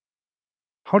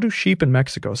How do sheep in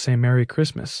Mexico say Merry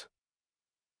Christmas?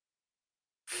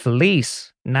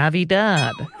 Feliz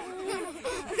Navidad.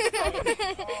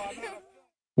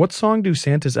 What song do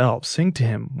Santa's elves sing to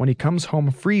him when he comes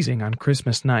home freezing on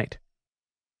Christmas night?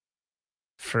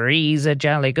 Freeze a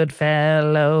jolly good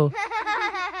fellow.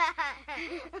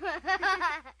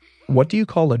 What do you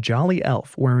call a jolly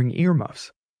elf wearing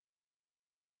earmuffs?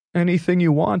 Anything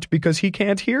you want, because he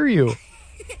can't hear you.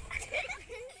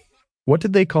 What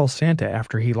did they call Santa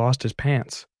after he lost his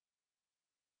pants?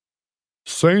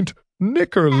 Saint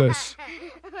Nicholas.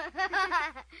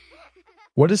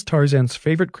 What is Tarzan's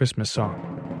favorite Christmas song?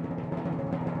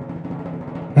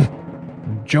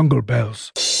 Jungle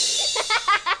Bells.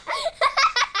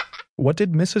 What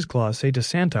did Mrs. Claus say to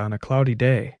Santa on a cloudy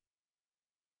day?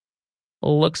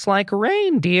 Looks like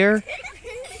rain, dear.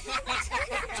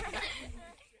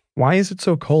 Why is it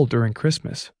so cold during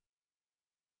Christmas?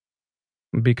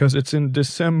 Because it's in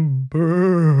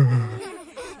December.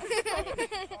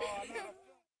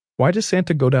 Why does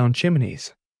Santa go down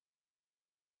chimneys?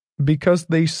 Because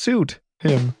they suit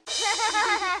him.